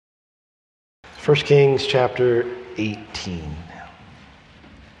1 Kings chapter 18.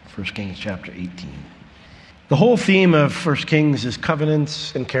 1 Kings chapter 18. The whole theme of 1 Kings is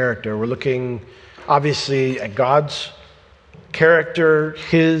covenants and character. We're looking obviously at God's character,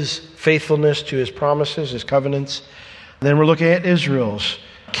 His faithfulness to His promises, His covenants. And then we're looking at Israel's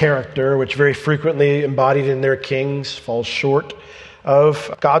character, which very frequently embodied in their kings falls short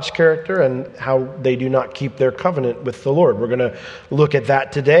of God's character and how they do not keep their covenant with the Lord. We're going to look at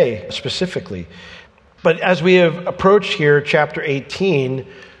that today specifically. But as we have approached here, chapter 18,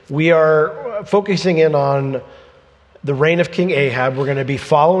 we are focusing in on the reign of King Ahab. We're going to be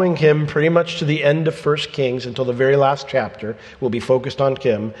following him pretty much to the end of 1 Kings until the very last chapter. We'll be focused on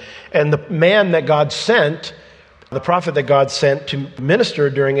him. And the man that God sent, the prophet that God sent to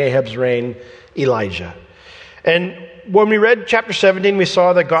minister during Ahab's reign, Elijah. And when we read chapter 17, we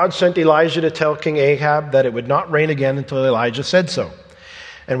saw that God sent Elijah to tell King Ahab that it would not rain again until Elijah said so.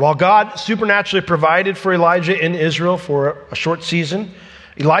 And while God supernaturally provided for Elijah in Israel for a short season,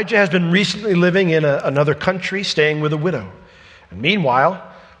 Elijah has been recently living in another country, staying with a widow. And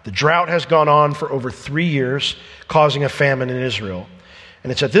meanwhile, the drought has gone on for over 3 years, causing a famine in Israel.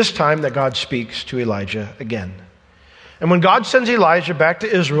 And it's at this time that God speaks to Elijah again. And when God sends Elijah back to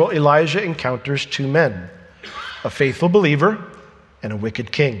Israel, Elijah encounters two men, a faithful believer and a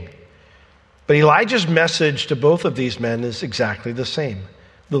wicked king. But Elijah's message to both of these men is exactly the same.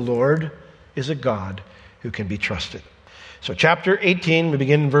 The Lord is a God who can be trusted. So chapter 18, we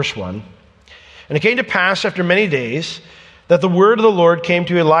begin in verse 1. And it came to pass after many days that the word of the Lord came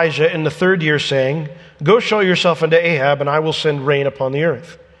to Elijah in the 3rd year, saying, Go show yourself unto Ahab, and I will send rain upon the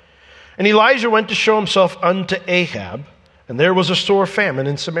earth. And Elijah went to show himself unto Ahab, and there was a sore famine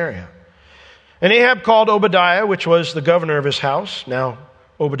in Samaria. And Ahab called Obadiah, which was the governor of his house. Now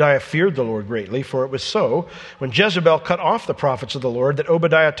Obadiah feared the Lord greatly, for it was so, when Jezebel cut off the prophets of the Lord, that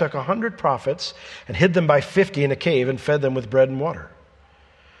Obadiah took 100 prophets and hid them by 50 in a cave and fed them with bread and water.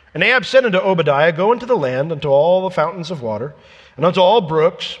 And Ahab said unto Obadiah, Go into the land, unto all the fountains of water, and unto all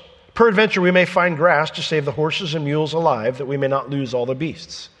brooks. Peradventure we may find grass to save the horses and mules alive, that we may not lose all the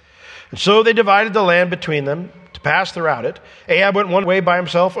beasts. And so they divided the land between them, to pass throughout it. Ahab went one way by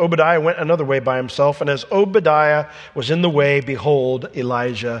himself, Obadiah went another way by himself, and as Obadiah was in the way, behold,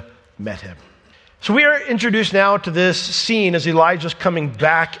 Elijah met him. So we are introduced now to this scene as Elijah's coming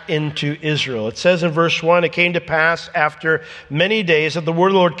back into Israel. It says in verse 1, It came to pass after many days that the word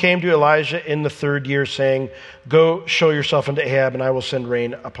of the Lord came to Elijah in the 3rd year, saying, Go show yourself unto Ahab, and I will send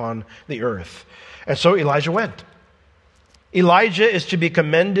rain upon the earth. And so Elijah went. Elijah is to be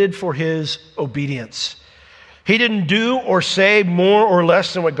commended for his obedience. He didn't do or say more or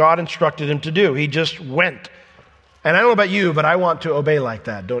less than what God instructed him to do. He just went. And I don't know about you, but I want to obey like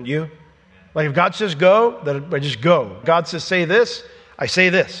that, don't you? Like if God says go, then I just go. God says say this, I say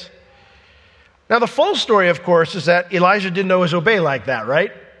this. Now the full story, of course, is that Elijah didn't always obey like that,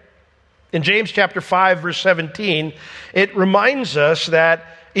 right? In James chapter 5, verse 17, it reminds us that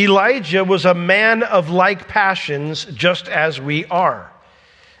Elijah was a man of like passions, just as we are.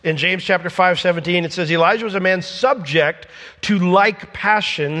 In James chapter 5:17, it says, Elijah was a man subject to like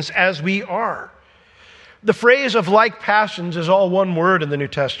passions as we are. The phrase of like passions is all one word in the New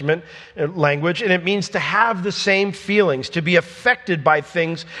Testament language, and it means to have the same feelings, to be affected by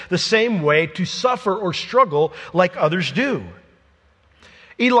things the same way, to suffer or struggle like others do.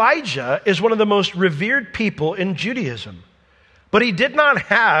 Elijah is one of the most revered people in Judaism. But he did not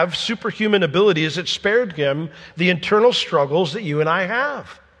have superhuman abilities that spared him the internal struggles that you and I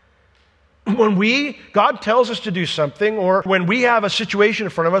have. When God tells us to do something, or when we have a situation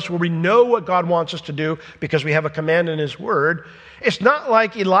in front of us where we know what God wants us to do because we have a command in His Word, it's not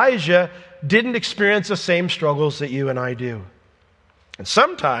like Elijah didn't experience the same struggles that you and I do. And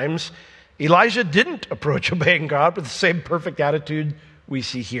sometimes Elijah didn't approach obeying God with the same perfect attitude we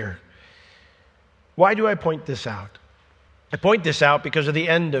see here. Why do I point this out? I point this out because of the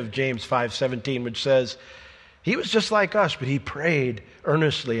end of James 5:17, which says, He was just like us, but he prayed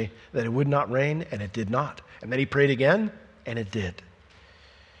earnestly that it would not rain, and it did not. And then he prayed again, and it did.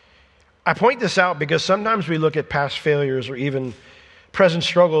 I point this out because sometimes we look at past failures or even present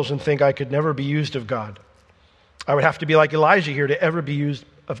struggles and think I could never be used of God. I would have to be like Elijah here to ever be used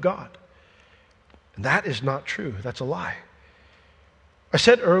of God. And that is not true. That's a lie. I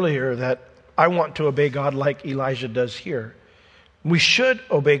said earlier that I want to obey God like Elijah does here. We should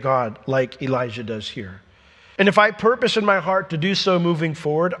obey God like Elijah does here. And if I purpose in my heart to do so moving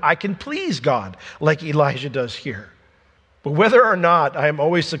forward, I can please God like Elijah does here. But whether or not I am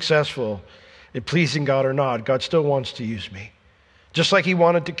always successful in pleasing God or not, God still wants to use me. Just like He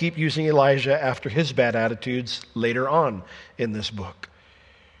wanted to keep using Elijah after his bad attitudes later on in this book.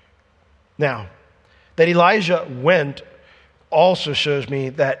 Now, that Elijah went also shows me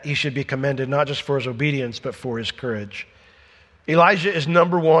that he should be commended not just for his obedience, but for his courage. Elijah is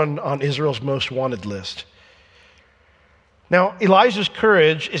number one on Israel's most wanted list. Now, Elijah's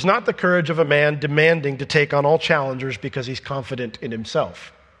courage is not the courage of a man demanding to take on all challengers because he's confident in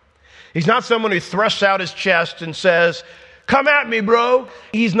himself. He's not someone who thrusts out his chest and says, "Come at me, bro."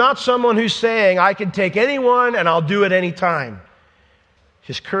 He's not someone who's saying, "I can take anyone and I'll do it any time."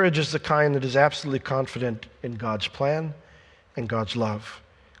 His courage is the kind that is absolutely confident in God's plan and God's love.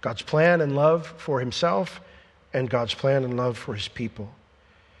 God's plan and love for himself and God's plan and love for his people.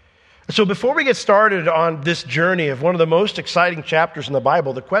 So before we get started on this journey of one of the most exciting chapters in the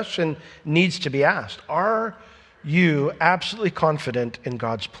Bible, the question needs to be asked: are you absolutely confident in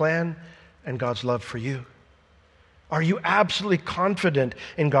God's plan and God's love for you? Are you absolutely confident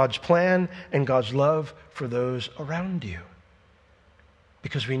in God's plan and God's love for those around you?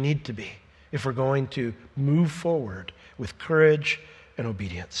 Because we need to be if we're going to move forward with courage and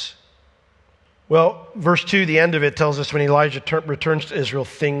obedience. Well, verse 2, the end of it tells us when Elijah returns to Israel,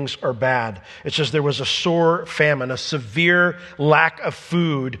 things are bad. It says there was a sore famine, a severe lack of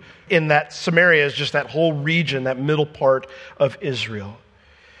food in that Samaria is just that whole region, that middle part of Israel.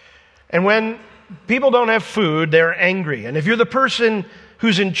 And when people don't have food, they're angry. And if you're the person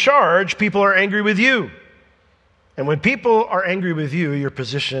who's in charge, people are angry with you. And when people are angry with you, your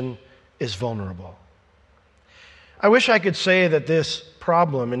position is vulnerable. I wish I could say that this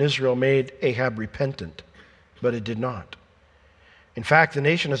problem in Israel made Ahab repentant, but it did not. In fact, the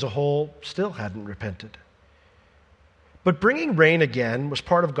nation as a whole still hadn't repented. But bringing rain again was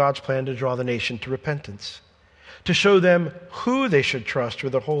part of God's plan to draw the nation to repentance, to show them who they should trust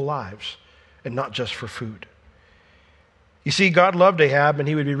with their whole lives, and not just for food. You see, God loved Ahab, and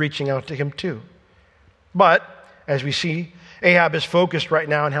he would be reaching out to him too. But, as we see, Ahab is focused right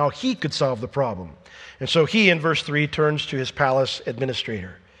now on how he could solve the problem. And so he, in verse 3, turns to his palace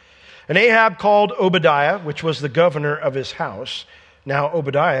administrator. And Ahab called Obadiah, which was the governor of his house. Now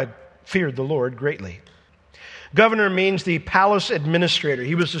Obadiah feared the Lord greatly. Governor means the palace administrator.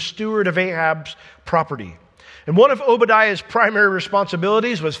 He was the steward of Ahab's property. And one of Obadiah's primary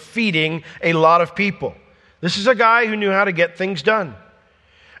responsibilities was feeding a lot of people. This is a guy who knew how to get things done.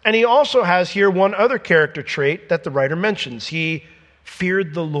 And he also has here one other character trait that the writer mentions. He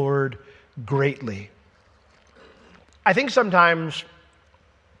feared the Lord greatly. I think sometimes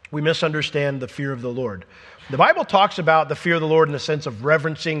we misunderstand the fear of the Lord. The Bible talks about the fear of the Lord in the sense of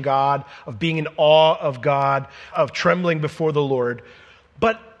reverencing God, of being in awe of God, of trembling before the Lord.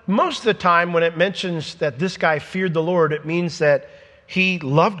 But most of the time when it mentions that this guy feared the Lord, it means that he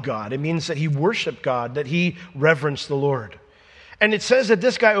loved God. It means that he worshiped God, that he reverenced the Lord. And it says that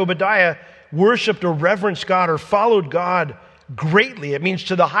this guy Obadiah worshiped or reverenced God or followed God greatly. It means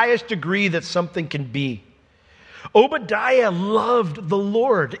to the highest degree that something can be. Obadiah loved the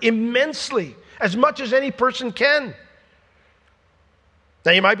Lord immensely, as much as any person can.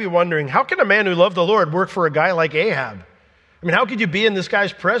 Now you might be wondering, how can a man who loved the Lord work for a guy like Ahab? I mean, how could you be in this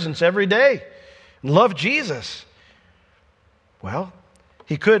guy's presence every day and love Jesus? Well,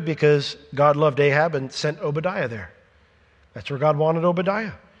 he could because God loved Ahab and sent Obadiah there. That's where God wanted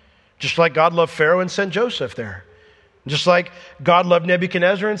Obadiah. Just like God loved Pharaoh and sent Joseph there. Just like God loved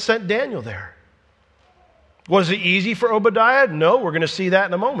Nebuchadnezzar and sent Daniel there. Was it easy for Obadiah? No, we're going to see that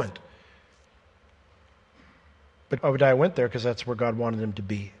in a moment. But Obadiah went there because that's where God wanted him to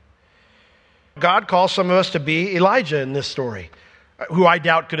be. God calls some of us to be Elijah in this story, who I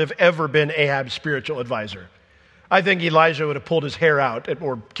doubt could have ever been Ahab's spiritual advisor. I think Elijah would have pulled his hair out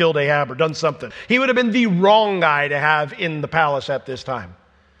or killed Ahab or done something. He would have been the wrong guy to have in the palace at this time.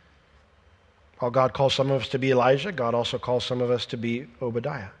 While God calls some of us to be Elijah, God also calls some of us to be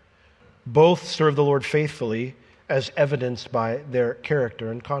Obadiah. Both serve the Lord faithfully as evidenced by their character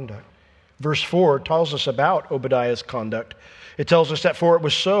and conduct. Verse 4 tells us about Obadiah's conduct. It tells us that for it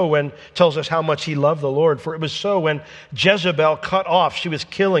was so when, tells us how much he loved the Lord. For it was so when Jezebel cut off, she was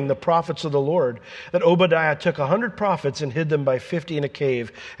killing the prophets of the Lord, that Obadiah took 100 prophets and hid them by 50 in a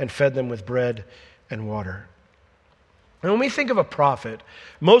cave and fed them with bread and water. And when we think of a prophet,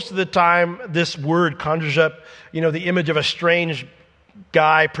 most of the time this word conjures up, the image of a strange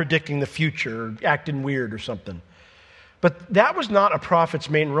guy predicting the future, or acting weird or something. But that was not a prophet's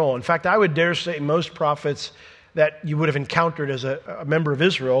main role. In fact, I would dare say most prophets that you would have encountered as a member of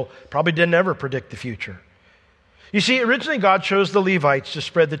Israel probably didn't ever predict the future. You see, originally God chose the Levites to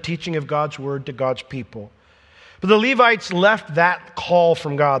spread the teaching of God's word to God's people. But the Levites left that call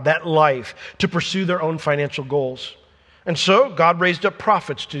from God, that life, to pursue their own financial goals. And so God raised up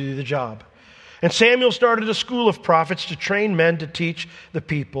prophets to do the job. And Samuel started a school of prophets to train men to teach the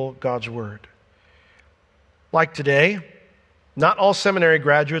people God's word. Like today, not all seminary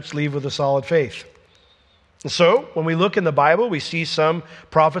graduates leave with a solid faith. And so, when we look in the Bible, we see some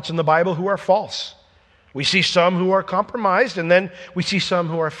prophets in the Bible who are false. We see some who are compromised, and then we see some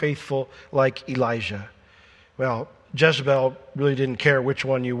who are faithful, like Elijah. Well, Jezebel really didn't care which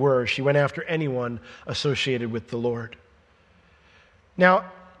one you were. She went after anyone associated with the Lord.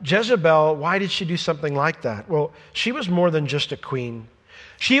 Now, Jezebel, why did she do something like that? Well, she was more than just a queen.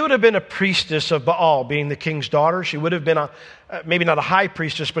 She would have been a priestess of Baal, being the king's daughter. She would have been maybe not a high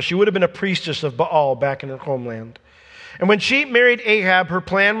priestess, but she would have been a priestess of Baal back in her homeland. And when she married Ahab, her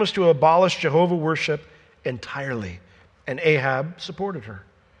plan was to abolish Jehovah worship entirely. And Ahab supported her.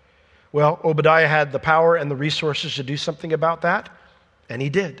 Well, Obadiah had the power and the resources to do something about that, and he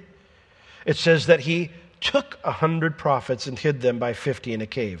did. It says that he took 100 prophets and hid them by 50 in a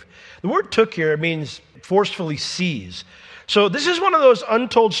cave. The word took here means forcefully seize. So this is one of those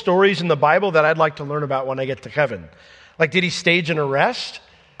untold stories in the Bible that I'd like to learn about when I get to heaven. Like, did he stage an arrest?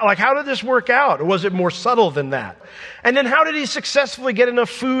 Like, how did this work out? Or was it more subtle than that? And then how did he successfully get enough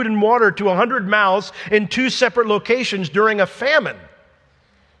food and water to 100 mouths in 2 separate locations during a famine?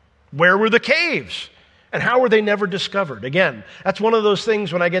 Where were the caves? And how were they never discovered? Again, that's one of those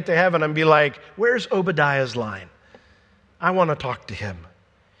things when I get to heaven, I'm be like, where's Obadiah's line? I want to talk to him.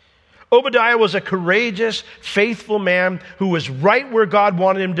 Obadiah was a courageous, faithful man who was right where God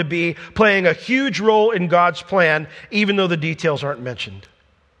wanted him to be, playing a huge role in God's plan, even though the details aren't mentioned.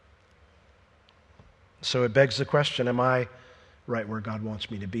 So it begs the question, am I right where God wants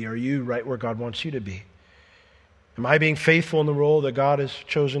me to be? Are you right where God wants you to be? Am I being faithful in the role that God has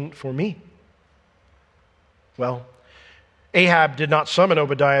chosen for me? Well, Ahab did not summon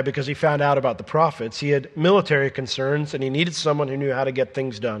Obadiah because he found out about the prophets. He had military concerns, and he needed someone who knew how to get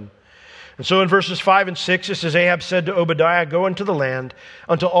things done. And so in verses 5 and 6, it says, Ahab said to Obadiah, go into the land,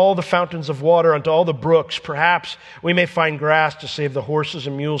 unto all the fountains of water, unto all the brooks. Perhaps we may find grass to save the horses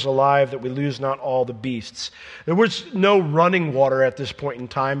and mules alive, that we lose not all the beasts. There was no running water at this point in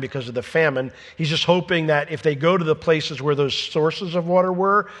time because of the famine. He's just hoping that if they go to the places where those sources of water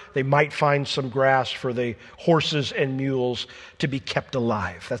were, they might find some grass for the horses and mules to be kept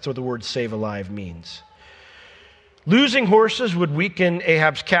alive. That's what the word save alive means. Losing horses would weaken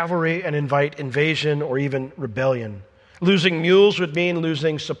Ahab's cavalry and invite invasion or even rebellion. Losing mules would mean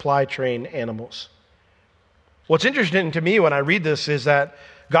losing supply train animals. What's interesting to me when I read this is that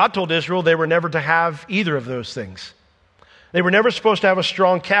God told Israel they were never to have either of those things. They were never supposed to have a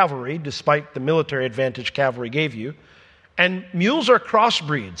strong cavalry, despite the military advantage cavalry gave you. And mules are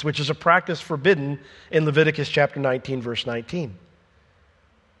crossbreeds, which is a practice forbidden in Leviticus chapter 19, verse 19.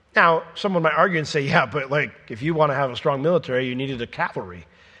 Now, someone might argue and say, yeah, but like, if you want to have a strong military, you needed a cavalry.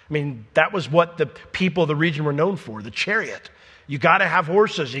 I mean, that was what the people of the region were known for, the chariot. You got to have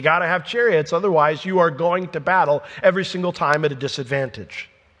horses, you got to have chariots, otherwise you are going to battle every single time at a disadvantage.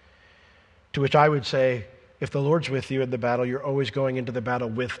 To which I would say, if the Lord's with you in the battle, you're always going into the battle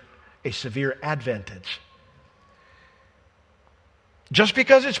with a severe advantage. Just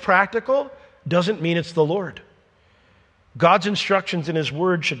because it's practical doesn't mean it's the Lord. God's instructions in His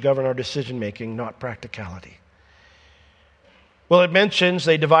Word should govern our decision-making, not practicality. Well, it mentions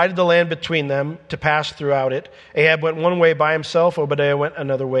they divided the land between them to pass throughout it. Ahab went one way by himself, Obadiah went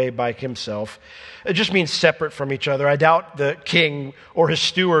another way by himself. It just means separate from each other. I doubt the king or his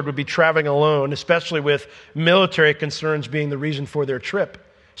steward would be traveling alone, especially with military concerns being the reason for their trip,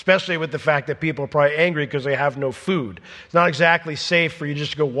 especially with the fact that people are probably angry because they have no food. It's not exactly safe for you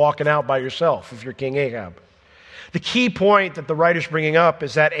just to go walking out by yourself if you're King Ahab. The key point that the writer's bringing up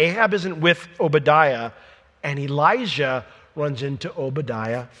is that Ahab isn't with Obadiah, and Elijah runs into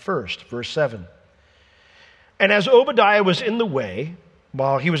Obadiah first. Verse 7. And as Obadiah was in the way,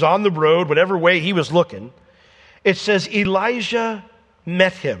 while he was on the road, whatever way he was looking, it says Elijah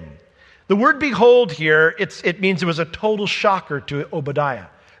met him. The word behold here, it means it was a total shocker to Obadiah.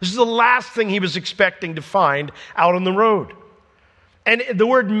 This is the last thing he was expecting to find out on the road. And the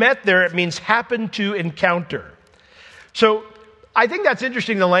word met there, it means happened to encounter. So I think that's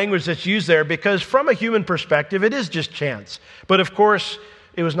interesting, the language that's used there, because from a human perspective, it is just chance. But of course,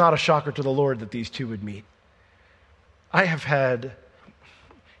 it was not a shocker to the Lord that these two would meet. You ever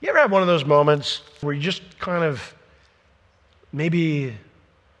have one of those moments where you just kind of, maybe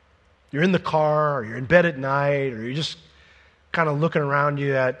you're in the car or you're in bed at night or you're just kind of looking around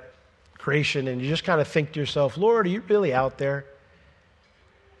you at creation and you just kind of think to yourself, Lord, are you really out there?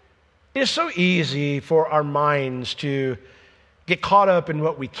 It's so easy for our minds to get caught up in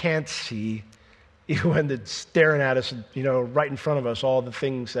what we can't see, even when it's staring at us, right in front of us, all the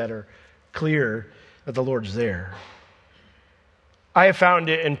things that are clear that the Lord's there. I have found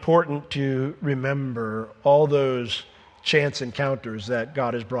it important to remember all those chance encounters that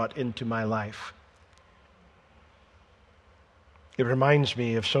God has brought into my life. It reminds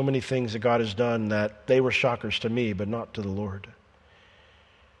me of so many things that God has done that they were shockers to me, but not to the Lord.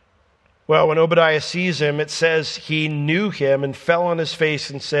 Well, when Obadiah sees him, it says he knew him and fell on his face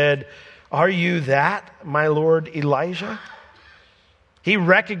and said, "Are you that, my lord Elijah?" He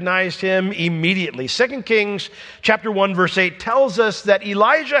recognized him immediately. 2 Kings chapter 1, verse 8 tells us that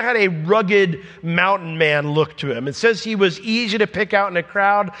Elijah had a rugged mountain man look to him. It says he was easy to pick out in a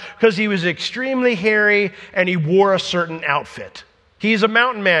crowd because he was extremely hairy and he wore a certain outfit. He's a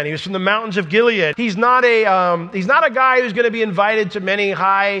mountain man. He was from the mountains of Gilead. He's not a guy who's going to be invited to many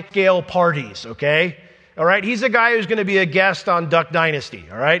high-scale parties, okay? All right? He's a guy who's going to be a guest on Duck Dynasty,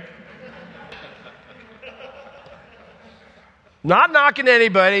 all right? Not knocking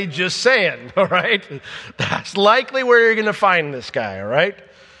anybody, just saying, all right? That's likely where you're going to find this guy, all right?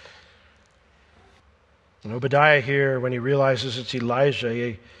 And Obadiah here, when he realizes it's Elijah,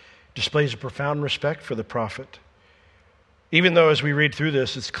 he displays a profound respect for the prophet. Even though as we read through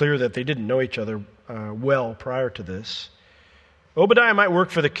this, it's clear that they didn't know each other well prior to this. Obadiah might work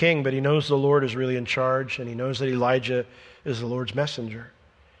for the king, but he knows the Lord is really in charge, and he knows that Elijah is the Lord's messenger.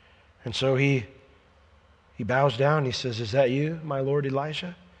 And so he bows down and he says, "Is that you, my Lord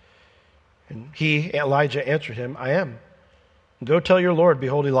Elijah?" And Elijah, answered him, "I am. Go tell your Lord,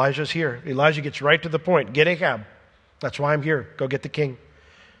 behold, Elijah's here." Elijah gets right to the point. "Get Ahab. That's why I'm here. Go get the king."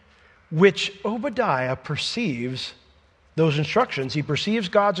 Which Obadiah perceives those instructions. He perceives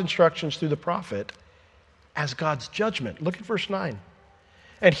God's instructions through the prophet as God's judgment. Look at verse 9.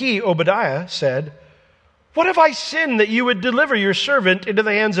 "And he, Obadiah, said, 'What have I sinned that you would deliver your servant into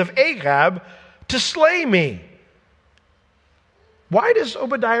the hands of Ahab to slay me?'" Why does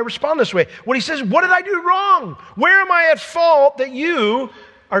Obadiah respond this way? When he says, "What did I do wrong? Where am I at fault that you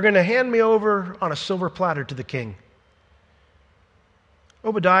are going to hand me over on a silver platter to the king?"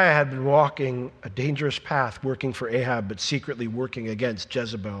 Obadiah had been walking a dangerous path, working for Ahab, but secretly working against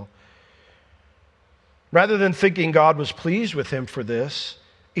Jezebel. Rather than thinking God was pleased with him for this,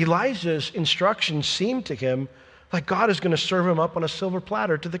 Elijah's instructions seemed to him like God is going to serve him up on a silver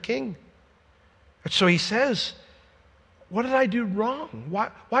platter to the king. And so he says, "What did I do wrong?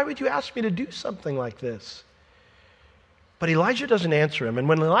 Why would you ask me to do something like this?" But Elijah doesn't answer him. And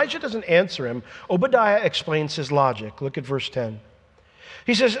when Elijah doesn't answer him, Obadiah explains his logic. Look at verse 10.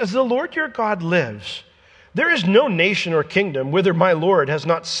 He says, "As the Lord your God lives, there is no nation or kingdom whither my Lord has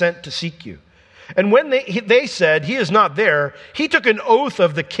not sent to seek you. And when they said, 'He is not there,' he took an oath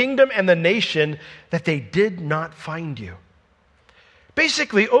of the kingdom and the nation that they did not find you."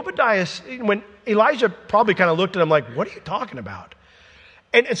 Basically, Obadiah, when Elijah probably kind of looked at him like, "What are you talking about?"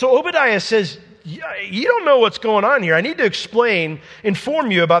 And so Obadiah says, "You don't know what's going on here. I need to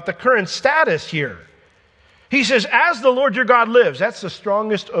inform you about the current status here." He says, "As the Lord your God lives." That's the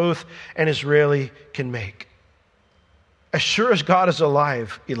strongest oath an Israeli can make. "As sure as God is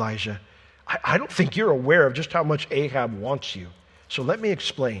alive, Elijah, I don't think you're aware of just how much Ahab wants you. So let me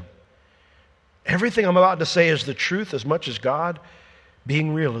explain. Everything I'm about to say is the truth as much as God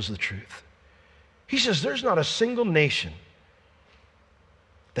being real is the truth." He says, there's not a single nation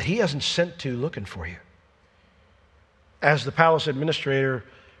that he hasn't sent to looking for you. As the palace administrator,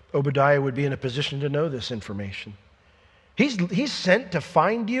 Obadiah would be in a position to know this information. He's sent to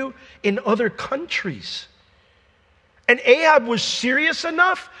find you in other countries. And Ahab was serious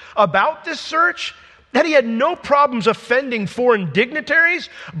enough about this search that he had no problems offending foreign dignitaries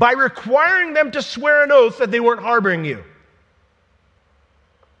by requiring them to swear an oath that they weren't harboring you.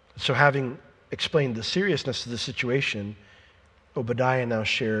 So having explained the seriousness of the situation, Obadiah now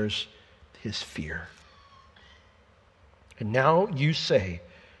shares his fear. "And now you say,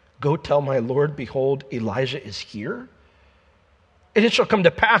 'Go tell my Lord, behold, Elijah is here.' And it shall come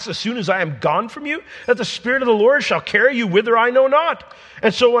to pass as soon as I am gone from you, that the Spirit of the Lord shall carry you whither I know not.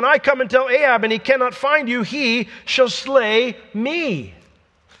 And so when I come and tell Ahab and he cannot find you, he shall slay me."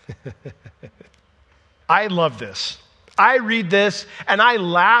 I love this. I read this and I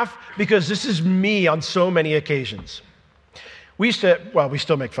laugh because this is me on so many occasions. We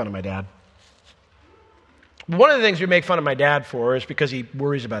still make fun of my dad. One of the things we make fun of my dad for is because he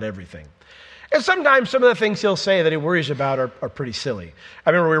worries about everything. And sometimes some of the things he'll say that he worries about are pretty silly. I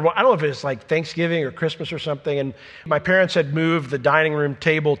remember, I don't know if it's like Thanksgiving or Christmas or something, and my parents had moved the dining room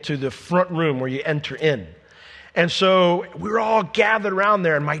table to the front room where you enter in. And so we were all gathered around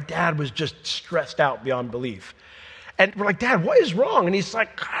there, and my dad was just stressed out beyond belief. And we're like, "Dad, what is wrong?" And he's like,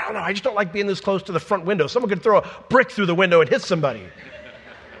 "I don't know, I just don't like being this close to the front window. Someone could throw a brick through the window and hit somebody."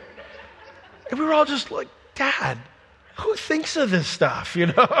 And we were all just like, Dad, who thinks of this stuff,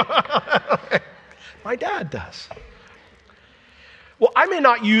 My dad does. Well, I may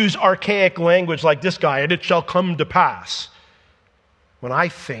not use archaic language like this guy, and it shall come to pass. When I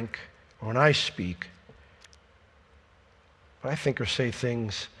think, or when I speak, I think or say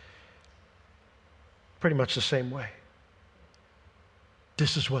things pretty much the same way.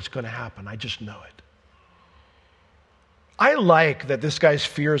 This is what's going to happen. I just know it. I like that this guy's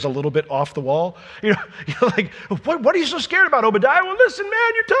fear is a little bit off the wall. You're like, what are you so scared about, Obadiah? Well, listen,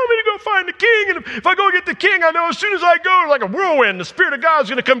 man, you're telling me to go find the king, and if I go get the king, I know as soon as I go, like a whirlwind, the Spirit of God is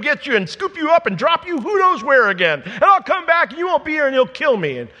going to come get you and scoop you up and drop you who knows where again. And I'll come back, and you won't be here, and he'll kill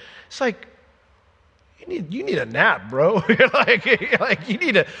me. And it's like, you need a nap, bro. you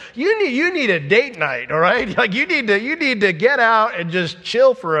need a date night, all right? Like you need to get out and just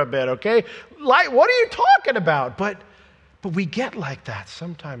chill for a bit, okay? Like, what are you talking about? But we get like that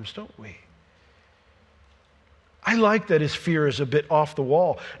sometimes, don't we? I like that his fear is a bit off the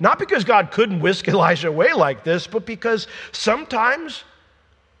wall. Not because God couldn't whisk Elijah away like this, but because sometimes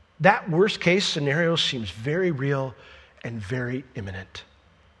that worst case scenario seems very real and very imminent.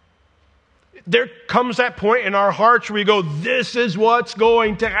 There comes that point in our hearts where we go, this is what's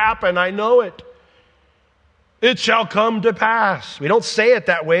going to happen. I know it. It shall come to pass. We don't say it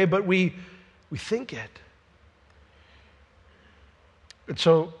that way, but we think it. And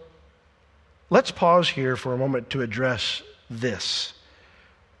so let's pause here for a moment to address this.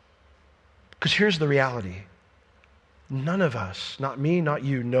 Because here's the reality. None of us, not me, not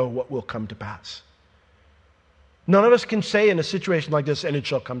you, know what will come to pass. None of us can say in a situation like this, and it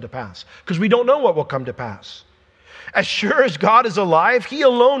shall come to pass. Because we don't know what will come to pass. As sure as God is alive, He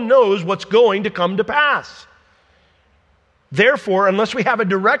alone knows what's going to come to pass. Therefore, unless we have a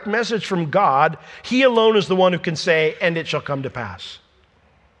direct message from God, He alone is the one who can say, and it shall come to pass.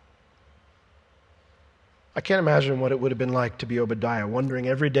 I can't imagine what it would have been like to be Obadiah, wondering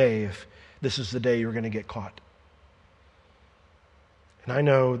every day if this is the day you're going to get caught. And I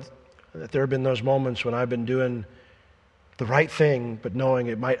know that there have been those moments when I've been doing the right thing, but knowing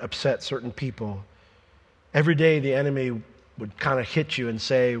it might upset certain people. Every day the enemy would kind of hit you and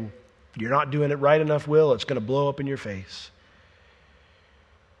say, you're not doing it right enough, Will. It's going to blow up in your face.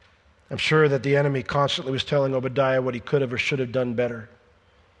 I'm sure that the enemy constantly was telling Obadiah what he could have or should have done better.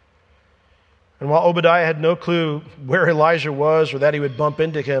 And while Obadiah had no clue where Elijah was or that he would bump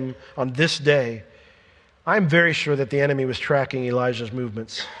into him on this day, I'm very sure that the enemy was tracking Elijah's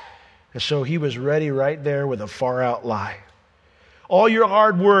movements. And so he was ready right there with a far-out lie. All your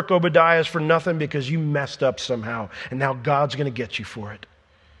hard work, Obadiah, is for nothing because you messed up somehow, and now God's going to get you for it.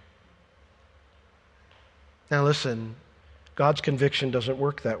 Now listen, God's conviction doesn't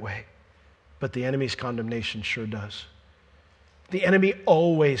work that way, but the enemy's condemnation sure does. The enemy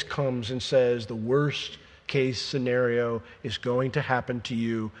always comes and says the worst case scenario is going to happen to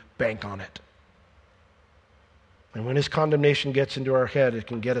you, bank on it. And when his condemnation gets into our head, it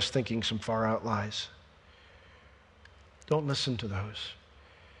can get us thinking some far-out lies. Don't listen to those.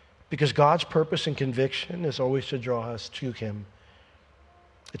 Because God's purpose and conviction is always to draw us to Him.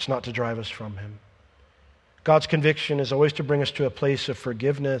 It's not to drive us from Him. God's conviction is always to bring us to a place of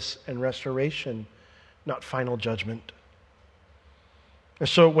forgiveness and restoration, not final judgment. And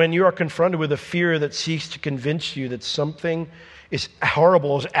so when you are confronted with a fear that seeks to convince you that something is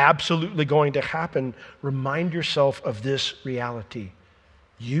horrible, is absolutely going to happen, remind yourself of this reality.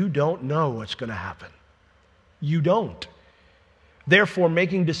 You don't know what's going to happen. You don't. Therefore,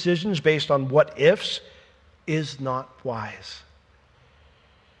 making decisions based on what ifs is not wise.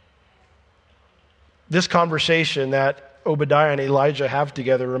 This conversation that Obadiah and Elijah have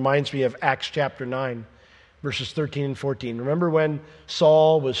together reminds me of Acts chapter 9, verses 13 and 14. Remember when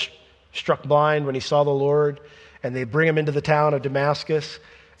Saul was struck blind when he saw the Lord, and they bring him into the town of Damascus,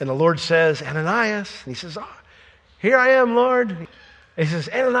 and the Lord says, Ananias, and he says, here I am, Lord. And he says,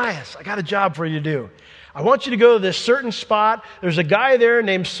 Ananias, I got a job for you to do. I want you to go to this certain spot. There's a guy there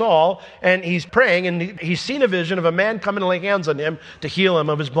named Saul, and he's praying, and he's seen a vision of a man coming to lay hands on him to heal him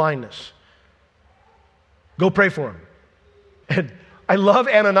of his blindness. Go pray for him. And I love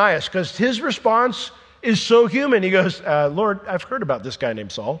Ananias because his response is so human. He goes, Lord, I've heard about this guy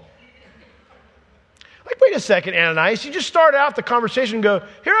named Saul. Like, wait a second, Ananias. You just start out the conversation and go,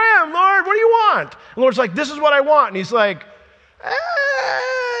 here I am, Lord, what do you want? And the Lord's like, this is what I want. And he's like,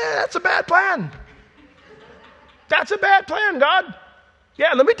 that's a bad plan. That's a bad plan, God.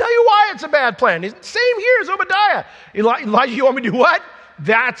 Yeah, let me tell you why it's a bad plan. Same here as Obadiah. Elijah, you want me to do what?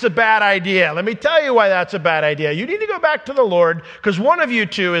 That's a bad idea. Let me tell you why that's a bad idea. You need to go back to the Lord because one of you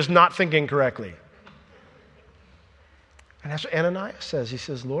two is not thinking correctly. And that's what Ananias says. He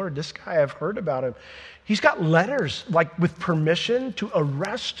says, Lord, this guy, I've heard about him. He's got letters, like with permission to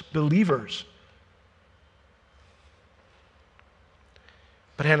arrest believers.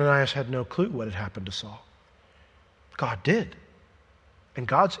 But Ananias had no clue what had happened to Saul. God did. And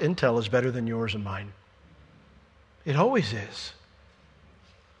God's intel is better than yours and mine. It always is.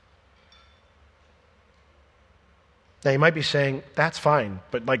 Now, you might be saying, that's fine,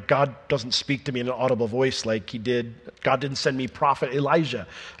 but like God doesn't speak to me in an audible voice like he did. God didn't send me prophet Elijah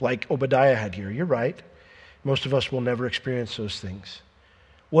like Obadiah had here. You're right. Most of us will never experience those things.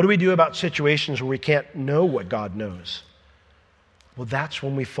 What do we do about situations where we can't know what God knows? Well, that's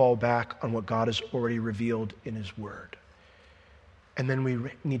when we fall back on what God has already revealed in his word. And then we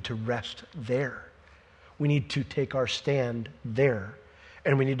need to rest there. We need to take our stand there.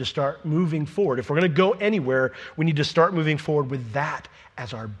 And we need to start moving forward. If we're going to go anywhere, we need to start moving forward with that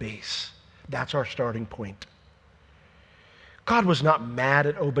as our base. That's our starting point. God was not mad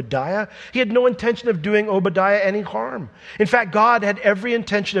at Obadiah. He had no intention of doing Obadiah any harm. In fact, God had every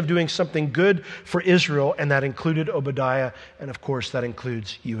intention of doing something good for Israel, and that included Obadiah, and of course, that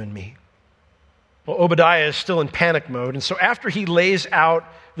includes you and me. Well, Obadiah is still in panic mode, and so after he lays out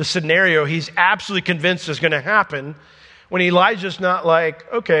the scenario he's absolutely convinced is going to happen, when Elijah's not like,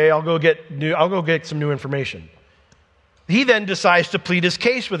 okay, I'll go get some new information. He then decides to plead his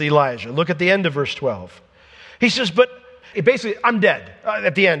case with Elijah. Look at the end of verse 12. He says, but basically, I'm dead.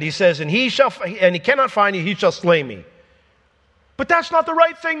 At the end, he says, and he cannot find you, he shall slay me. But that's not the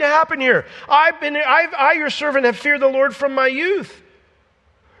right thing to happen here. I, your servant, have feared the Lord from my youth.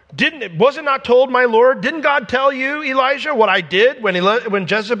 Was it not told, my Lord? Didn't God tell you, Elijah, what I did when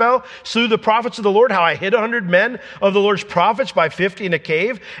Jezebel slew the prophets of the Lord, how I hid 100 men of the Lord's prophets by 50 in a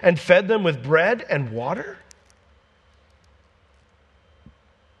cave and fed them with bread and water?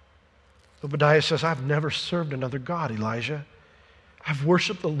 Obadiah says, I've never served another God, Elijah. I've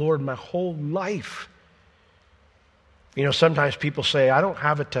worshiped the Lord my whole life. You know, sometimes people say, I don't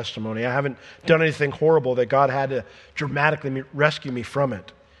have a testimony. I haven't done anything horrible that God had to dramatically rescue me from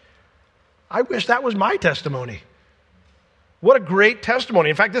it. I wish that was my testimony. What a great testimony.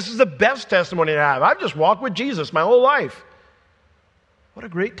 In fact, this is the best testimony I have. I've just walked with Jesus my whole life. What a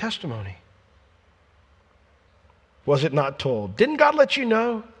great testimony. Was it not told? Didn't God let you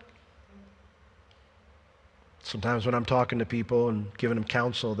know? Sometimes when I'm talking to people and giving them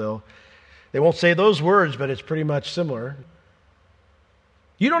counsel, they won't say those words, but it's pretty much similar.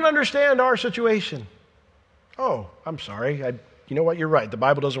 You don't understand our situation. Oh, I'm sorry. You know what? You're right. The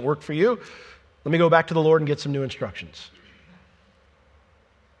Bible doesn't work for you. Let me go back to the Lord and get some new instructions.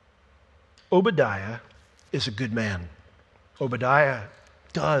 Obadiah is a good man. Obadiah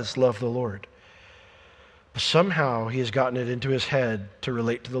does love the Lord. But somehow he has gotten it into his head to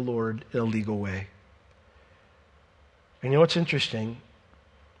relate to the Lord in a legal way. And you know what's interesting?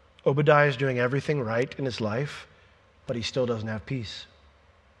 Obadiah is doing everything right in his life, but he still doesn't have peace.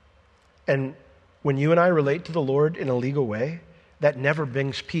 And when you and I relate to the Lord in a legal way, that never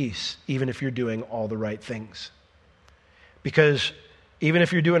brings peace, even if you're doing all the right things. Because even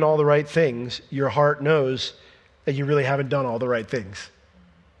if you're doing all the right things, your heart knows that you really haven't done all the right things.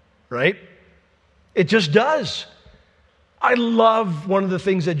 Right? It just does. I love one of the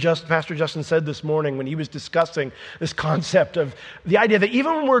things that Pastor Justin said this morning when he was discussing this concept of the idea that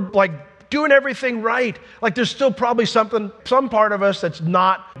even when we're like doing everything right, like there's still probably some part of us that's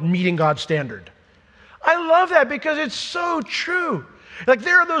not meeting God's standard. I love that because it's so true. Like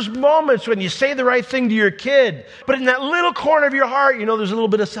there are those moments when you say the right thing to your kid, but in that little corner of your heart, you know, there's a little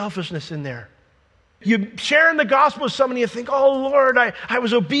bit of selfishness in there. You're sharing the gospel with somebody, you think, oh, Lord, I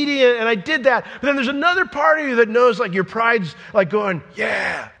was obedient and I did that. But then there's another part of you that knows like your pride's like going,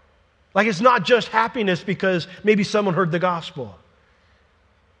 yeah. Like it's not just happiness because maybe someone heard the gospel.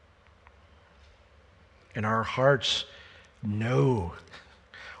 And our hearts know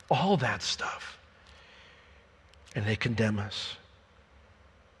all that stuff. And they condemn us.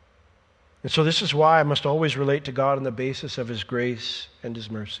 And so this is why I must always relate to God on the basis of his grace and his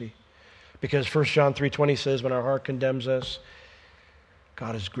mercy. Because 1 John 3:20 says when our heart condemns us,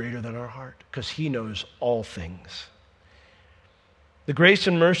 God is greater than our heart because he knows all things. The grace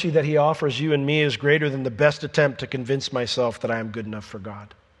and mercy that he offers you and me is greater than the best attempt to convince myself that I am good enough for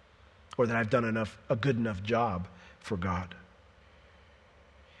God or that I've done a good enough job for God.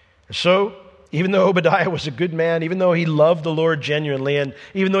 And so, even though Obadiah was a good man, even though he loved the Lord genuinely, and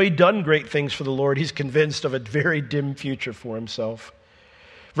even though he'd done great things for the Lord, he's convinced of a very dim future for himself.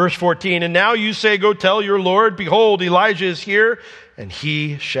 Verse 14, and now you say, go tell your Lord, behold, Elijah is here, and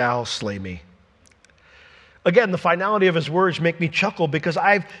he shall slay me. Again, the finality of his words make me chuckle because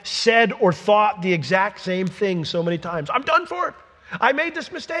I've said or thought the exact same thing so many times. I'm done for it. I made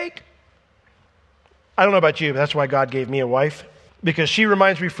this mistake. I don't know about you, but that's why God gave me a wife, because she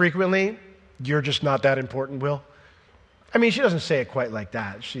reminds me frequently, you're just not that important, Will. I mean, she doesn't say it quite like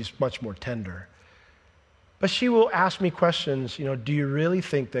that. She's much more tender. But she will ask me questions, do you really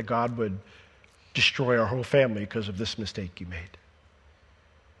think that God would destroy our whole family because of this mistake you made?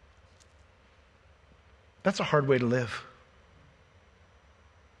 That's a hard way to live.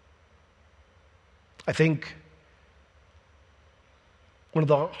 I think one of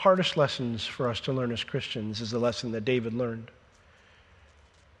the hardest lessons for us to learn as Christians is the lesson that David learned.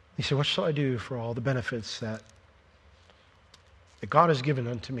 He said, what shall I do for all the benefits that God has given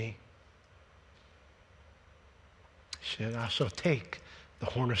unto me? He said, I shall take the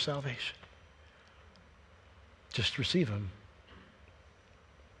horn of salvation. Just receive him.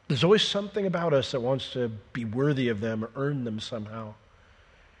 There's always something about us that wants to be worthy of them or earn them somehow.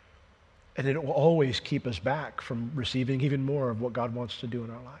 And it will always keep us back from receiving even more of what God wants to do in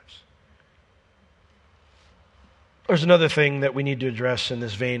our lives. There's another thing that we need to address in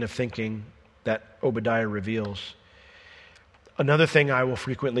this vein of thinking that Obadiah reveals. Another thing I will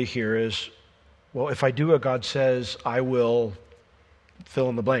frequently hear is, well, if I do what God says, I will fill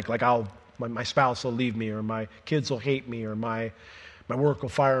in the blank. Like my spouse will leave me, or my kids will hate me, or my work will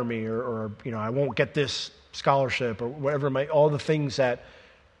fire me, or I won't get this scholarship, or whatever, all the things that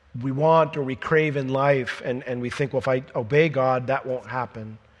we want or we crave in life, and we think, well, if I obey God, that won't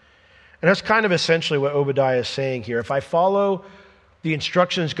happen. And that's kind of essentially what Obadiah is saying here. If I follow the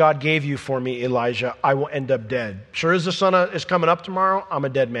instructions God gave you for me, Elijah, I will end up dead. Sure as the sun is coming up tomorrow, I'm a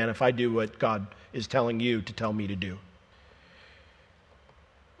dead man if I do what God is telling you to tell me to do.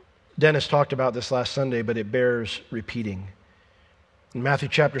 Dennis talked about this last Sunday, but it bears repeating. In Matthew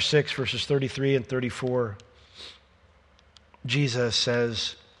chapter 6, verses 33 and 34, Jesus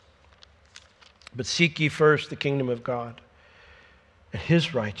says, but seek ye first the kingdom of God and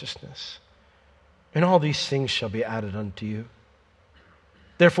his righteousness, and all these things shall be added unto you.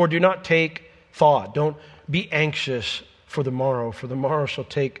 Therefore do not take thought. Don't be anxious for the morrow shall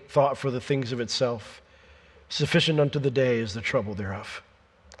take thought for the things of itself. Sufficient unto the day is the trouble thereof.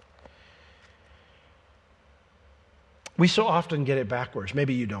 We so often get it backwards.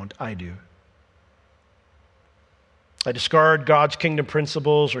 Maybe you don't. I do. I discard God's kingdom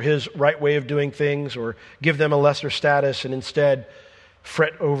principles or his right way of doing things, or give them a lesser status, and instead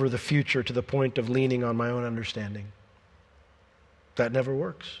fret over the future to the point of leaning on my own understanding. That never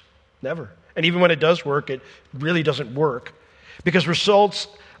works. Never. And even when it does work, it really doesn't work, because results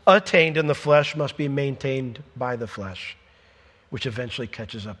attained in the flesh must be maintained by the flesh, which eventually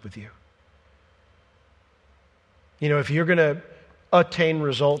catches up with you. If you're going to attain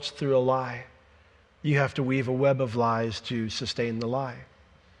results through a lie, you have to weave a web of lies to sustain the lie.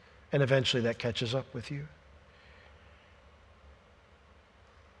 And eventually that catches up with you.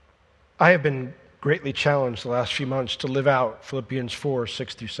 I have been greatly challenged the last few months to live out Philippians 4,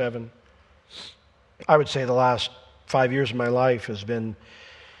 6 through 7. I would say the last 5 years of my life has been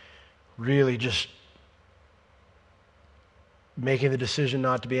really just making the decision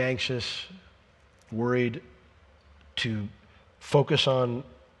not to be anxious, worried, to focus on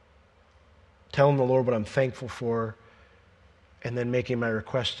telling the Lord what I'm thankful for, and then making my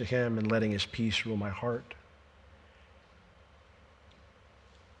request to him and letting his peace rule my heart.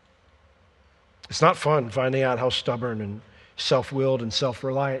 It's not fun finding out how stubborn and self-willed and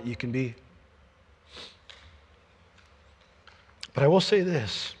self-reliant you can be. But I will say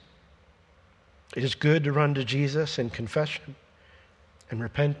this. It is good to run to Jesus in confession and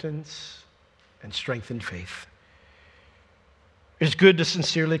repentance and strengthened faith. It is good to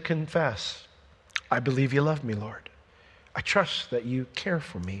sincerely confess, I believe you love me, Lord. I trust that you care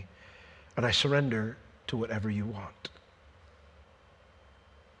for me, and I surrender to whatever you want.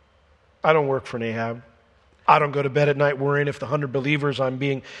 I don't work for Ahab. I don't go to bed at night worrying if the 100 believers I've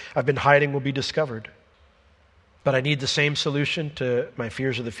been hiding will be discovered. But I need the same solution to my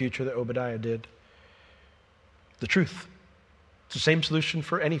fears of the future that Obadiah did. The truth. It's the same solution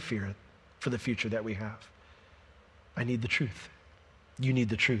for any fear for the future that we have. I need the truth. You need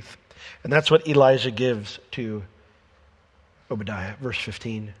the truth. And that's what Elijah gives to Obadiah. Verse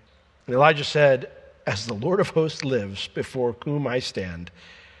 15. And Elijah said, as the Lord of hosts lives, before whom I stand,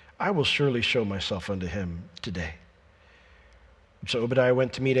 I will surely show myself unto him today. So Obadiah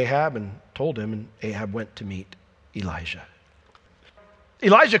went to meet Ahab and told him, and Ahab went to meet Elijah.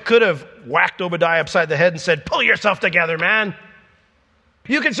 Elijah could have whacked Obadiah upside the head and said, pull yourself together, man.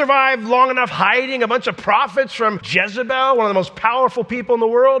 You can survive long enough hiding a bunch of prophets from Jezebel, one of the most powerful people in the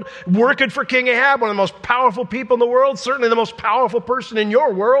world, working for King Ahab, one of the most powerful people in the world, certainly the most powerful person in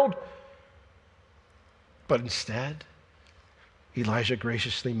your world. But instead, Elijah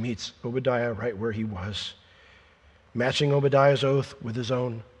graciously meets Obadiah right where he was, matching Obadiah's oath with his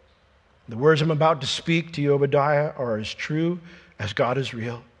own. The words I'm about to speak to you, Obadiah, are as true as God is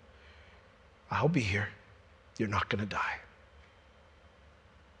real. I'll be here. You're not going to die.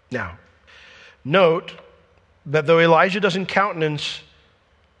 Now, note that though Elijah doesn't countenance,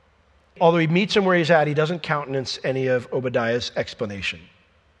 although he meets him where he's at, he doesn't countenance any of Obadiah's explanation.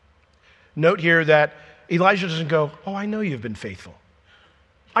 Note here that Elijah doesn't go, oh, I know you've been faithful.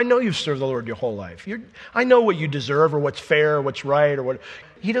 I know you've served the Lord your whole life. I know what you deserve or what's fair or what's right or what.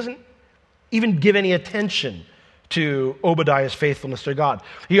 He doesn't even give any attention to Obadiah's faithfulness to God.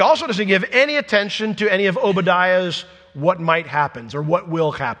 He also doesn't give any attention to any of Obadiah's what might happens or what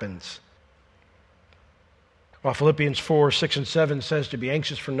will happens. While Philippians 4, 6, and 7 says to be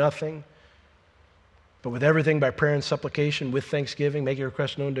anxious for nothing, but with everything by prayer and supplication, with thanksgiving, make your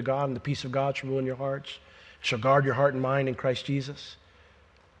requests known to God, and the peace of God shall rule in your hearts, shall guard your heart and mind in Christ Jesus.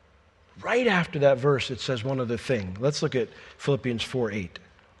 Right after that verse, it says one other thing. Let's look at Philippians 4, 8,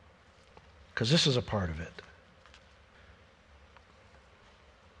 because this is a part of it.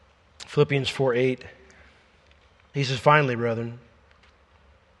 Philippians 4, 8. He says, finally, brethren,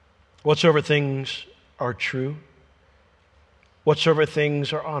 whatsoever things are true, whatsoever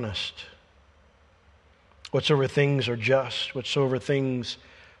things are honest, whatsoever things are just, whatsoever things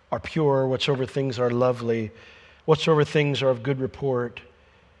are pure, whatsoever things are lovely, whatsoever things are of good report,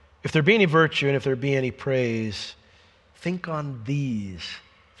 if there be any virtue and if there be any praise, think on these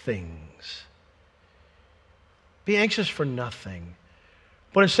things. Be anxious for nothing.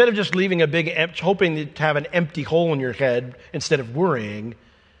 But instead of just leaving a big, hoping to have an empty hole in your head instead of worrying,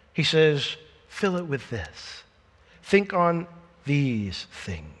 he says, fill it with this. Think on these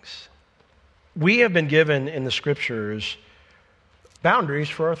things. We have been given in the Scriptures boundaries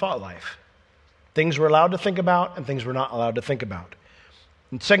for our thought life. Things we're allowed to think about and things we're not allowed to think about.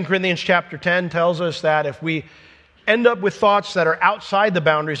 And 2 Corinthians chapter 10 tells us that if we end up with thoughts that are outside the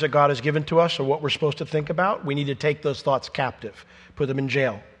boundaries that God has given to us or what we're supposed to think about, we need to take those thoughts captive, put them in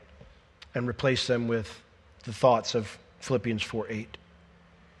jail, and replace them with the thoughts of Philippians 4:8.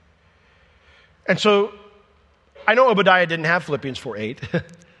 And so, I know Obadiah didn't have Philippians 4:8,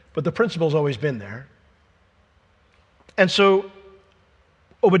 but the principle's always been there. And so,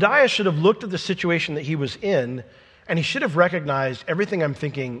 Obadiah should have looked at the situation that he was in, and he should have recognized everything I'm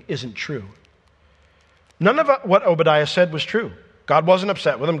thinking isn't true. None of what Obadiah said was true. God wasn't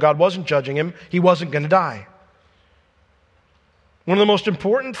upset with him. God wasn't judging him. He wasn't going to die. One of the most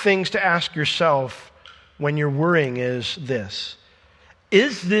important things to ask yourself when you're worrying is this: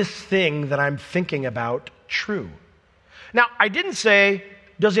 is this thing that I'm thinking about true? Now, I didn't say,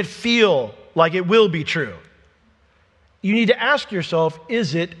 does it feel like it will be true? You need to ask yourself,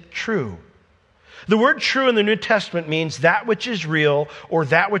 is it true? The word true in the New Testament means that which is real or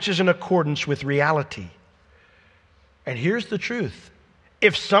that which is in accordance with reality. And here's the truth.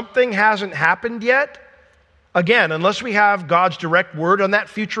 If something hasn't happened yet, again, unless we have God's direct word on that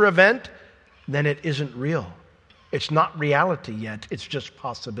future event, then it isn't real. It's not reality yet. It's just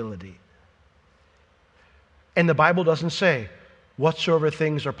possibility. And the Bible doesn't say, whatsoever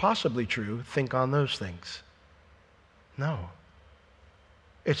things are possibly true, think on those things. No.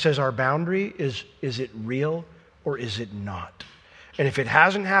 It says our boundary is it real or is it not? And if it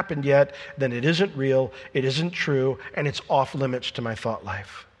hasn't happened yet, then it isn't real, it isn't true, and it's off limits to my thought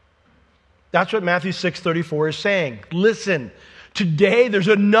life. That's what Matthew 6:34 is saying. Listen, today there's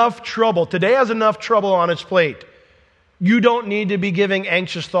enough trouble. Today has enough trouble on its plate. You don't need to be giving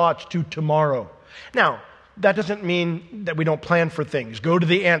anxious thoughts to tomorrow. Now, that doesn't mean that we don't plan for things. Go to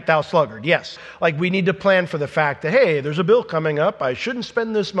the ant, thou sluggard. Yes, like we need to plan for the fact that, hey, there's a bill coming up. I shouldn't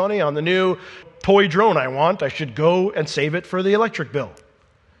spend this money on the new toy drone I want. I should go and save it for the electric bill.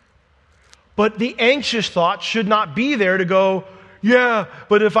 But the anxious thought should not be there to go, yeah,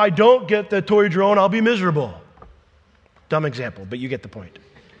 but if I don't get the toy drone, I'll be miserable. Dumb example, but you get the point.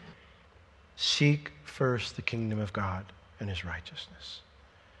 Seek first the kingdom of God and His righteousness.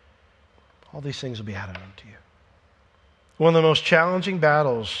 All these things will be added unto you. One of the most challenging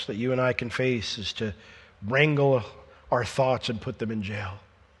battles that you and I can face is to wrangle our thoughts and put them in jail.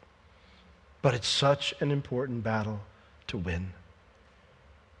 But it's such an important battle to win.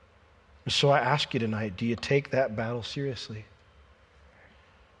 And so I ask you tonight, do you take that battle seriously?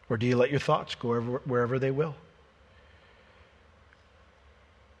 Or do you let your thoughts go wherever they will?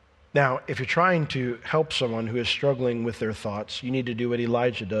 Now, if you're trying to help someone who is struggling with their thoughts, you need to do what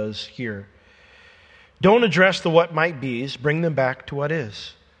Elijah does here. Don't address the what might be's, bring them back to what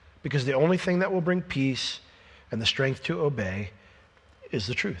is. Because the only thing that will bring peace and the strength to obey is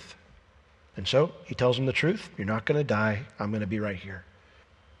the truth. And so he tells them the truth. You're not going to die. I'm going to be right here.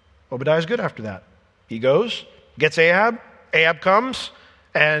 Obadiah's good after that. He goes, gets Ahab. Ahab comes,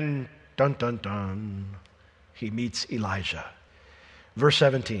 and dun, dun, dun, he meets Elijah. Verse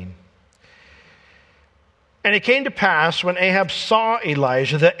 17. And it came to pass when Ahab saw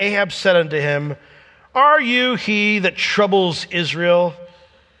Elijah that Ahab said unto him, Are you he that troubles Israel?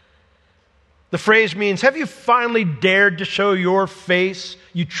 The phrase means, have you finally dared to show your face,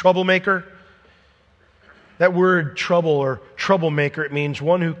 you troublemaker? That word trouble or troublemaker, it means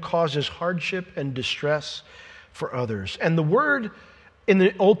one who causes hardship and distress for others. And the word in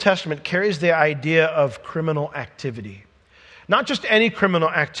the Old Testament carries the idea of criminal activity. Not just any criminal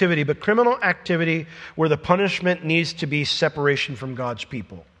activity, but criminal activity where the punishment needs to be separation from God's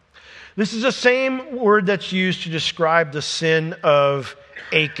people. This is the same word that's used to describe the sin of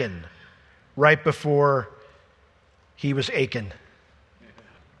Achan, right before he was Achan.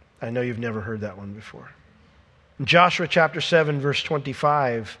 I know you've never heard that one before. In Joshua chapter 7, verse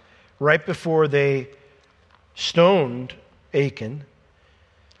 25, right before they stoned Achan,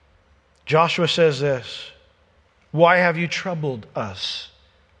 Joshua says this, Why have you troubled us?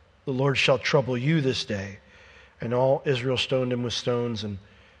 The Lord shall trouble you this day. And all Israel stoned him with stones and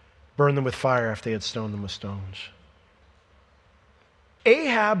burned them with fire after they had stoned them with stones.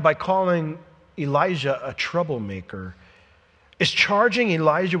 Ahab, by calling Elijah a troublemaker, is charging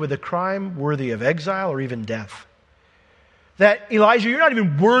Elijah with a crime worthy of exile or even death. That, Elijah, you're not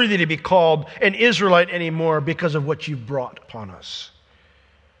even worthy to be called an Israelite anymore because of what you've brought upon us.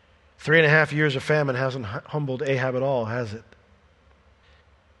 3.5 years of famine hasn't humbled Ahab at all, has it?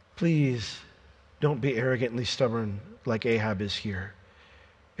 Please don't be arrogantly stubborn like Ahab is here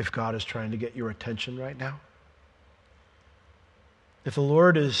if God is trying to get your attention right now. If the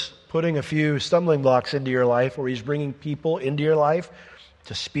Lord is putting a few stumbling blocks into your life, or He's bringing people into your life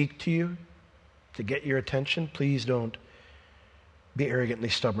to speak to you, to get your attention, please don't be arrogantly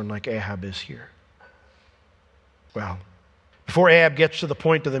stubborn like Ahab is here. Well, before Ahab gets to the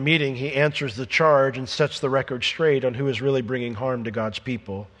point of the meeting, he answers the charge and sets the record straight on who is really bringing harm to God's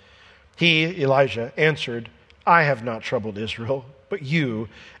people. He, Elijah, answered, I have not troubled Israel, but you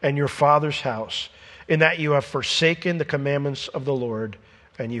and your father's house, in that you have forsaken the commandments of the Lord,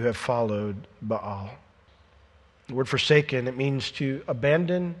 and you have followed Baal. The word forsaken, it means to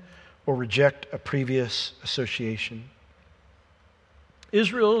abandon or reject a previous association.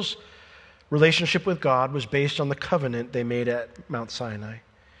 Israel's relationship with God was based on the covenant they made at Mount Sinai.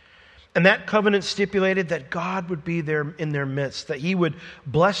 And that covenant stipulated that God would be there in their midst, that He would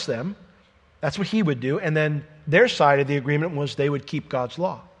bless them. That's what He would do. And then their side of the agreement was they would keep God's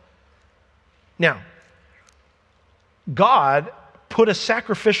law. Now, God put a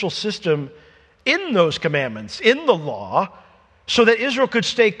sacrificial system in those commandments, in the law, so that Israel could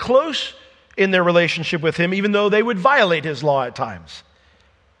stay close in their relationship with Him, even though they would violate His law at times.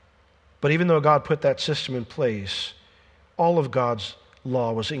 But even though God put that system in place, all of God's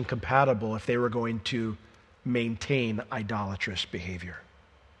law was incompatible if they were going to maintain idolatrous behavior.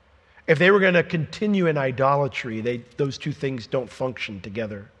 If they were going to continue in idolatry, those two things don't function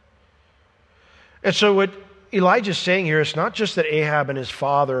together. And so what Elijah's saying here is not just that Ahab and his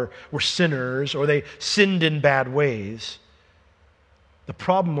father were sinners or they sinned in bad ways. The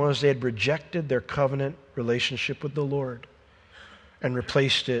problem was they had rejected their covenant relationship with the Lord and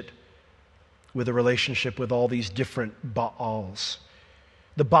replaced it with a relationship with all these different Baals.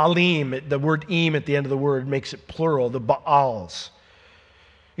 The Baalim, the word im at the end of the word makes it plural, the Baals.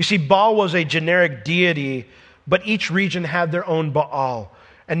 You see, Baal was a generic deity, but each region had their own Baal.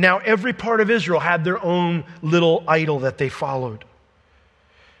 And now every part of Israel had their own little idol that they followed.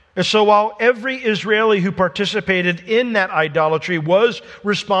 And so while every Israeli who participated in that idolatry was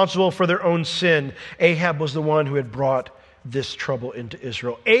responsible for their own sin, Ahab was the one who had brought this trouble into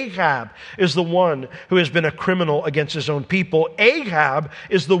Israel. Ahab is the one who has been a criminal against his own people. Ahab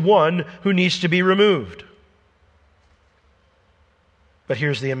is the one who needs to be removed. But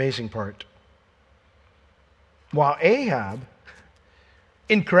here's the amazing part. While Ahab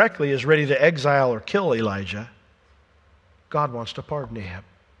incorrectly is ready to exile or kill Elijah, God wants to pardon Ahab.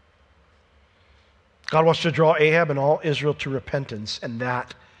 God wants to draw Ahab and all Israel to repentance, and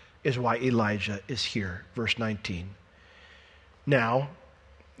that is why Elijah is here. Verse 19. Now,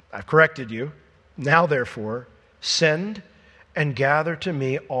 I've corrected you. Now, therefore, send and gather to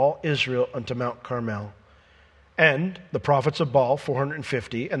me all Israel unto Mount Carmel, and the prophets of Baal,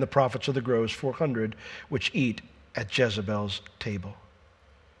 450, and the prophets of the groves, 400, which eat at Jezebel's table.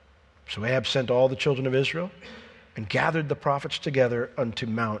 So Ahab sent all the children of Israel and gathered the prophets together unto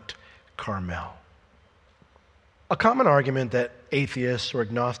Mount Carmel. A common argument that atheists or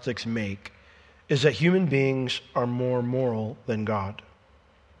agnostics make is that human beings are more moral than God.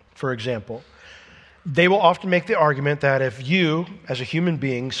 For example, they will often make the argument that if you, as a human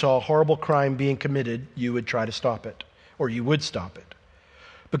being, saw a horrible crime being committed, you would try to stop it, or you would stop it.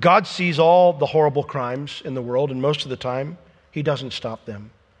 But God sees all the horrible crimes in the world, and most of the time, He doesn't stop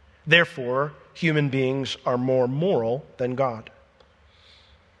them. Therefore, human beings are more moral than God.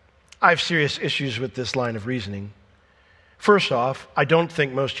 I have serious issues with this line of reasoning. First off, I don't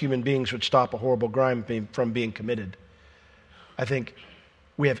think most human beings would stop a horrible crime from being committed. I think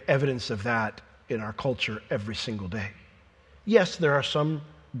we have evidence of that in our culture every single day. Yes, there are some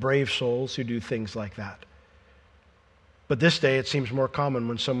brave souls who do things like that. But this day, it seems more common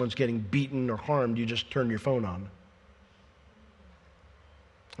when someone's getting beaten or harmed, you just turn your phone on.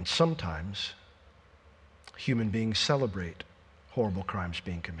 And sometimes, human beings celebrate horrible crimes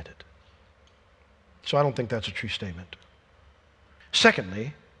being committed. So I don't think that's a true statement.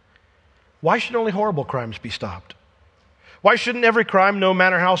 Secondly, why should only horrible crimes be stopped? Why shouldn't every crime, no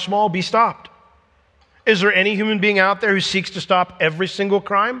matter how small, be stopped? Is there any human being out there who seeks to stop every single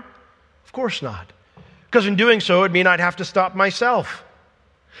crime? Of course not. Because in doing so, it would mean I'd have to stop myself.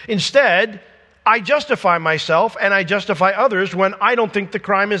 Instead, I justify myself and I justify others when I don't think the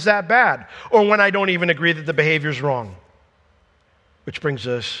crime is that bad, or when I don't even agree that the behavior is wrong. Which brings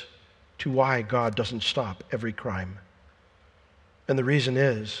us to why God doesn't stop every crime. And the reason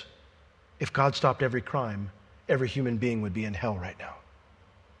is, if God stopped every crime, every human being would be in hell right now.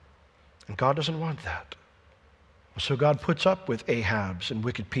 And God doesn't want that. So God puts up with Ahabs and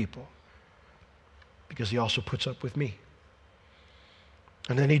wicked people because He also puts up with me.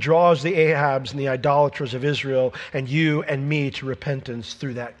 And then He draws the Ahabs and the idolaters of Israel and you and me to repentance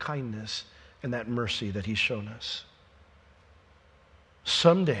through that kindness and that mercy that He's shown us.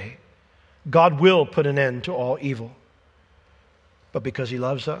 Someday, God will put an end to all evil. But because He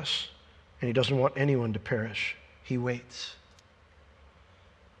loves us and He doesn't want anyone to perish, He waits.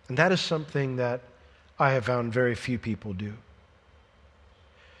 And that is something that I have found very few people do.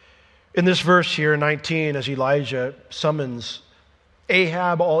 In this verse here, 19, as Elijah summons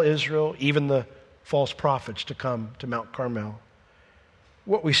Ahab, all Israel, even the false prophets to come to Mount Carmel,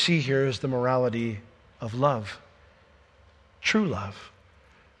 what we see here is the morality of love, true love,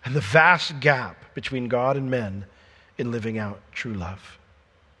 and the vast gap between God and men in living out true love.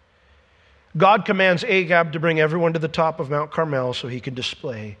 God commands Ahab to bring everyone to the top of Mount Carmel so he can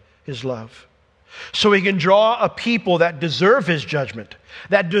display His love. So He can draw a people that deserve His judgment,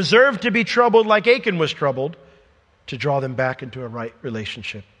 that deserve to be troubled like Achan was troubled, to draw them back into a right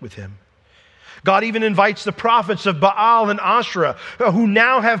relationship with Him. God even invites the prophets of Baal and Asherah, who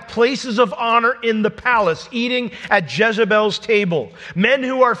now have places of honor in the palace, eating at Jezebel's table. Men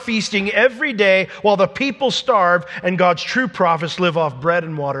who are feasting every day while the people starve and God's true prophets live off bread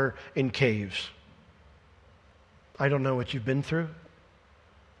and water in caves. I don't know what you've been through.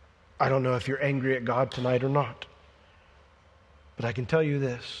 I don't know if you're angry at God tonight or not. But I can tell you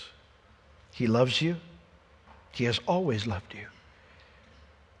this. He loves you. He has always loved you.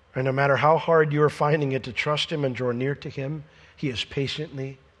 And no matter how hard you are finding it to trust Him and draw near to Him, He is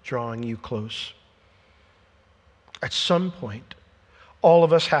patiently drawing you close. At some point, all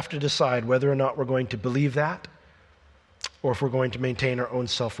of us have to decide whether or not we're going to believe that, or if we're going to maintain our own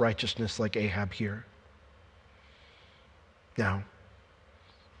self-righteousness like Ahab here. Now,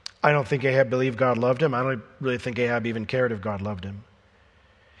 I don't think Ahab believed God loved him. I don't really think Ahab even cared if God loved him.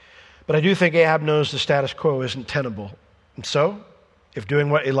 But I do think Ahab knows the status quo isn't tenable. And so, if doing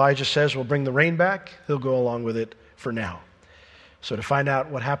what Elijah says will bring the rain back, he'll go along with it for now. So to find out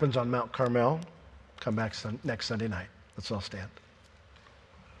what happens on Mount Carmel, come back next Sunday night. Let's all stand.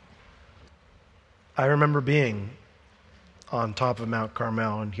 I remember being on top of Mount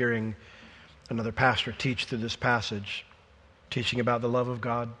Carmel and hearing another pastor teach through this passage, teaching about the love of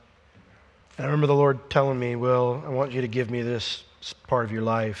God. And I remember the Lord telling me, Will, I want you to give me this part of your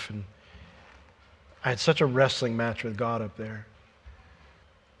life. And I had such a wrestling match with God up there.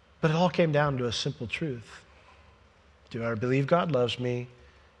 But it all came down to a simple truth. Do I believe God loves me?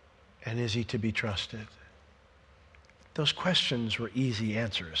 And is He to be trusted? Those questions were easy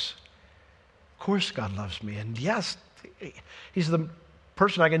answers. Of course God loves me. And yes, He's the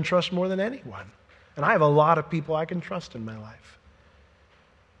person I can trust more than anyone. And I have a lot of people I can trust in my life.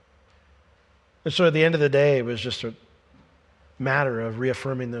 And so at the end of the day, it was just a matter of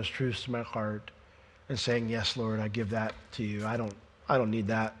reaffirming those truths to my heart and saying, yes, Lord, I give that to you. I don't need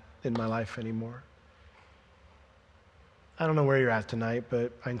that in my life anymore. I don't know where you're at tonight,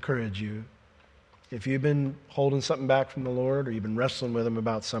 but I encourage you. If you've been holding something back from the Lord or you've been wrestling with him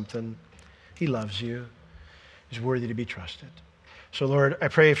about something, he loves you. He's worthy to be trusted. So, Lord, I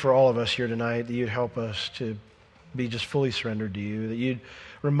pray for all of us here tonight that you'd help us to be just fully surrendered to you, that you'd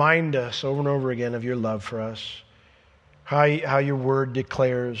remind us over and over again of your love for us, how your word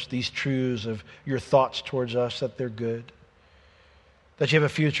declares these truths of your thoughts towards us, that they're good, that you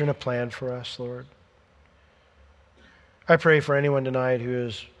have a future and a plan for us, Lord. I pray for anyone tonight who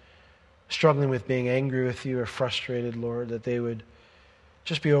is struggling with being angry with you or frustrated, Lord, that they would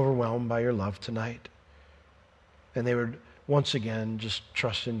just be overwhelmed by your love tonight, and they would once again just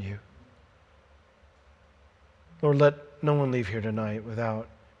trust in you. Lord, let no one leave here tonight without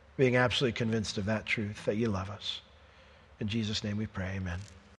being absolutely convinced of that truth, that you love us. In Jesus' name we pray, amen.